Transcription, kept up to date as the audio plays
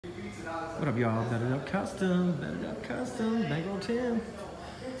What up, y'all? Better Up Custom, Bankroll 10.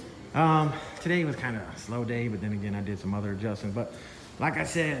 Today was kind of a slow day, but then again, I did some other adjustments. But like I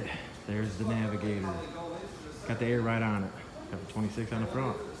said, there's the Navigator. Got the air right on it. Got the 26 on the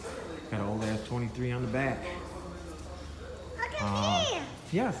front. Got an old ass 23 on the back. Look at him.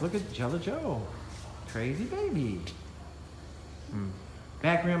 Yes, look at Jello Joe. Crazy baby.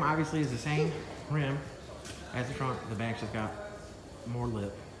 Back rim obviously is the same rim as the front. The back just got more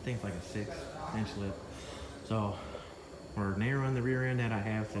lip. I think it's like a 6-inch lip. So we're narrowing the rear end that I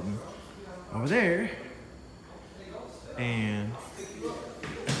have sitting over there and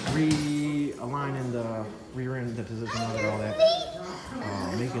realigning the rear end, the position of it, all that.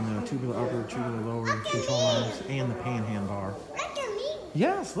 Making the tubular upper, tubular lower control arms and the pan handbar. Look at me.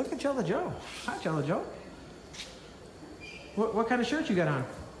 Yes, look at Jello Joe. Hi, Jello Joe. What kind of shirt you got on?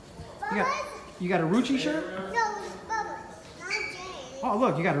 You got a Rucci shirt? No, it's Bubbles, not James. Oh,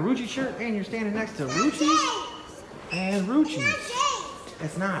 look, you got a Rucci shirt and you're standing next to Rucci and Rucci.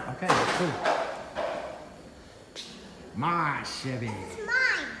 It's not. Okay, cool. My Chevy. It's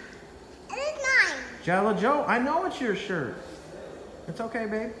mine. It is mine. Jello Joe, I know it's your shirt. It's okay,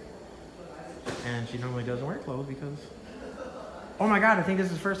 babe. And she normally doesn't wear clothes because... Oh my God, I think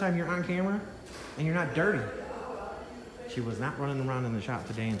this is the first time you're on camera and you're not dirty. She was not running around in the shop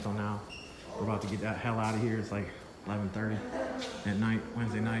today until now. We're about to get that hell out of here. It's like 11:30 at night,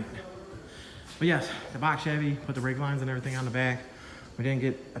 Wednesday night. But yes, the box Chevy, put the brake lines and everything on the back. We didn't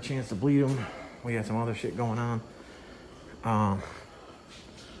get a chance to bleed them. We had some other shit going on.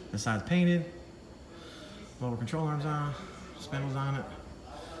 The side's painted. Lower control arms on. Spindles on it.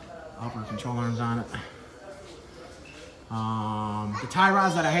 Upper control arms on it. The tie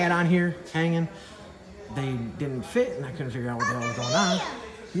rods that I had on here hanging, they didn't fit and I couldn't figure out what the hell was going on.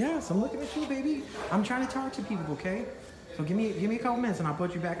 Yes, I'm looking at you, baby. I'm trying to talk to people, okay? So give me a couple minutes and I'll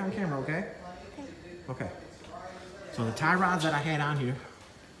put you back on camera, okay? Okay. So the tie rods that I had on here,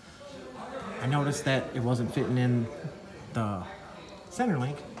 I noticed that it wasn't fitting in the center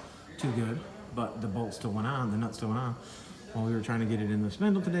link too good, but the bolt still went on, the nut still went on. Well, we were trying to get it in the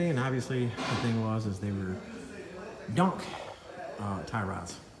spindle today, and obviously the thing was they were dunk tie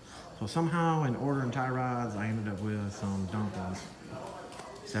rods. So somehow in ordering tie rods, I ended up with some dunk ones.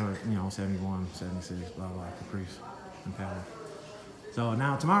 71, 76, blah, blah, Caprice and Pella. So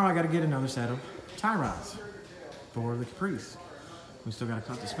now tomorrow I got to get another set of tie rods for the Caprice. We still got to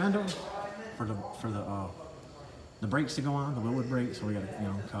cut the spindle for the brakes to go on, the liquid brakes. So we got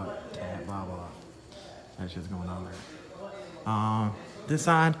to, cut, tap, blah, blah. That shit's going on there. This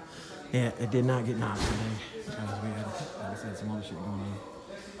side, yeah, it did not get notched today because we had, like I said, some other shit going on.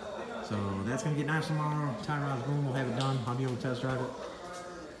 So that's gonna get notched tomorrow. Tie rods, boom, we'll have it done. I'll be able to test drive it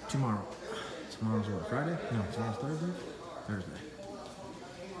tomorrow. Tomorrow's what, Friday? No, tomorrow's Thursday? Thursday.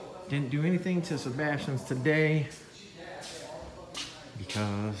 Didn't do anything to Sebastian's today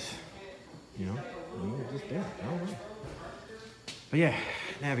because, we were just there. I don't know. But yeah,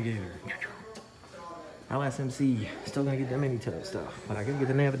 Navigator. LSMC, still gonna get them mini-tub stuff, but I gotta get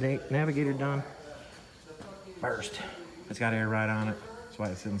the Navigator done first. It's got air right on it. That's why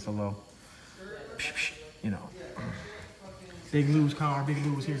it's sitting so low. Big Lou's car. Big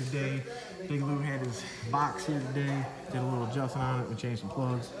Lou was here today. Big Lou had his box here today. Did a little adjustment on it. We changed some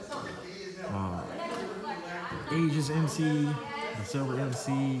plugs. Aegis MC, the silver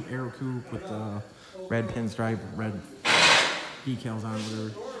MC, Aero Coupe with the red pinstripe, red decals on it,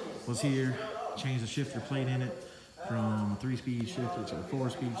 whatever, was here. Changed the shifter plate in it from a 3-speed shifter to a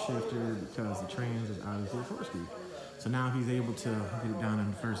 4-speed shifter because the trans is obviously a 4-speed. So now he's able to get it down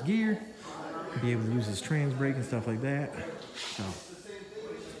in first gear, be able to use his trans brake and stuff like that. So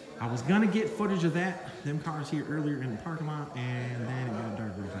I was gonna get footage of them cars here earlier in the parking lot, and then it got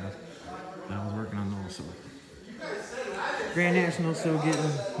dark real fast. But I was working on those. So Grand National still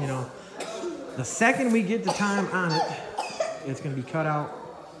getting, the second we get the time on it, it's gonna be cut out.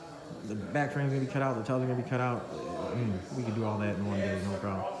 The back frame's gonna be cut out, the tail's gonna be cut out. We could do all that in one day, no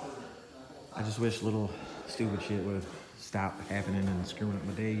problem. I just wish little stupid shit would stop happening and screwing up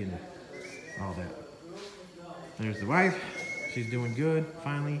my day and all that. There's the wife. She's doing good,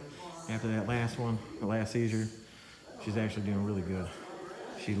 finally. After that last one, the last seizure, she's actually doing really good.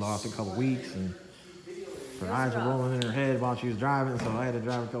 She lost a couple weeks and her eyes were rolling in her head while she was driving, so I had to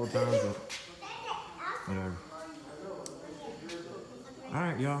drive a couple times, but whatever. All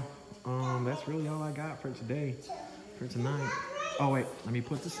right, y'all. That's really all I got for today, for tonight. Oh wait, let me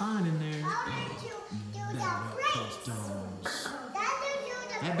put the sign in there. Customs.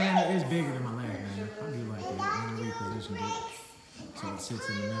 That banner is bigger than my last banner. I do like that. I'm gonna reposition it so it sits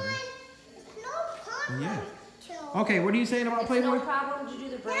in the middle. But yeah. Okay, what are you saying about Playboy? No problem to do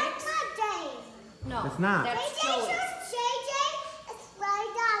the brakes. No. It's not. That's JJ, Joey's. it's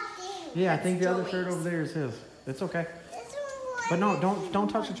right up there. Yeah, I think the other Joey's. shirt over there is his. It's okay. This one. But no, don't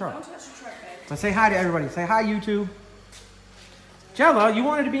touch the truck. Don't touch the truck, babe. But say hi to everybody. Say hi, YouTube. Jella, you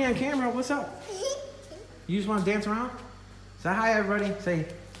wanted to be on camera. What's up? You just want to dance around? Say hi, everybody. Say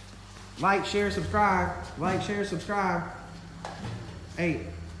like, share, subscribe. Like, share, subscribe. Hey.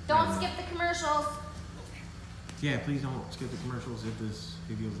 Don't skip the commercials. Yeah, please don't skip the commercials if this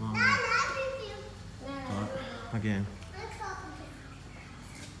video is long. Again,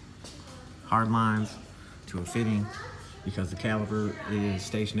 hard lines to a fitting because the caliper is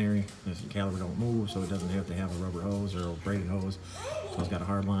stationary. The caliper don't move, so it doesn't have to have a rubber hose or a braided hose. So it's got a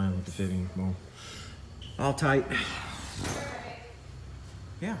hard line with the fitting. Boom. All tight.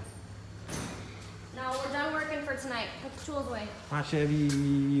 Yeah. No, we're done working for tonight. Put the tools away. My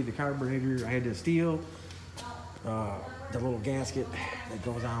Chevy, the carburetor, I had to steal the little gasket that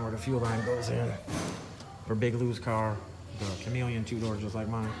goes on where the fuel line goes in for Big Lou's car, the Chameleon 2-door just like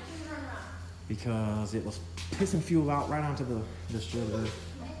mine, because it was pissing fuel out right onto the distributor.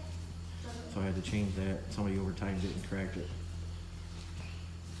 So I had to change that. Somebody over tightened it and cracked it.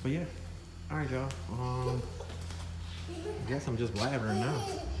 But yeah, all right, y'all. I guess I'm just blabbering now.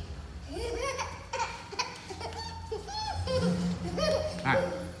 All right,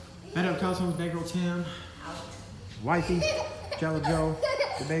 Better Kustoms, Bankroll 10, Wifey, Jello Joe,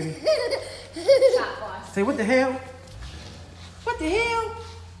 the baby. Shot boss. Say, what the hell? What the hell?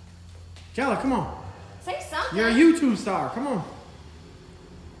 Jello, come on. Say something. You're a YouTube star. Come on.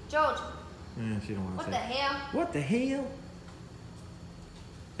 George. Yeah, she don't want to What say the it. hell? What the hell?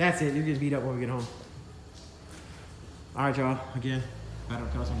 That's it. You're getting beat up when we get home. All right, y'all. Again, Better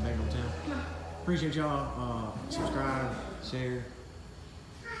Kustoms, Bankroll 10. Appreciate y'all. Subscribe, share.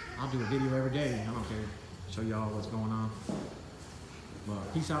 I'll do a video every day. I don't care. Show y'all what's going on.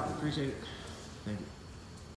 But peace out. Appreciate it. Thank you.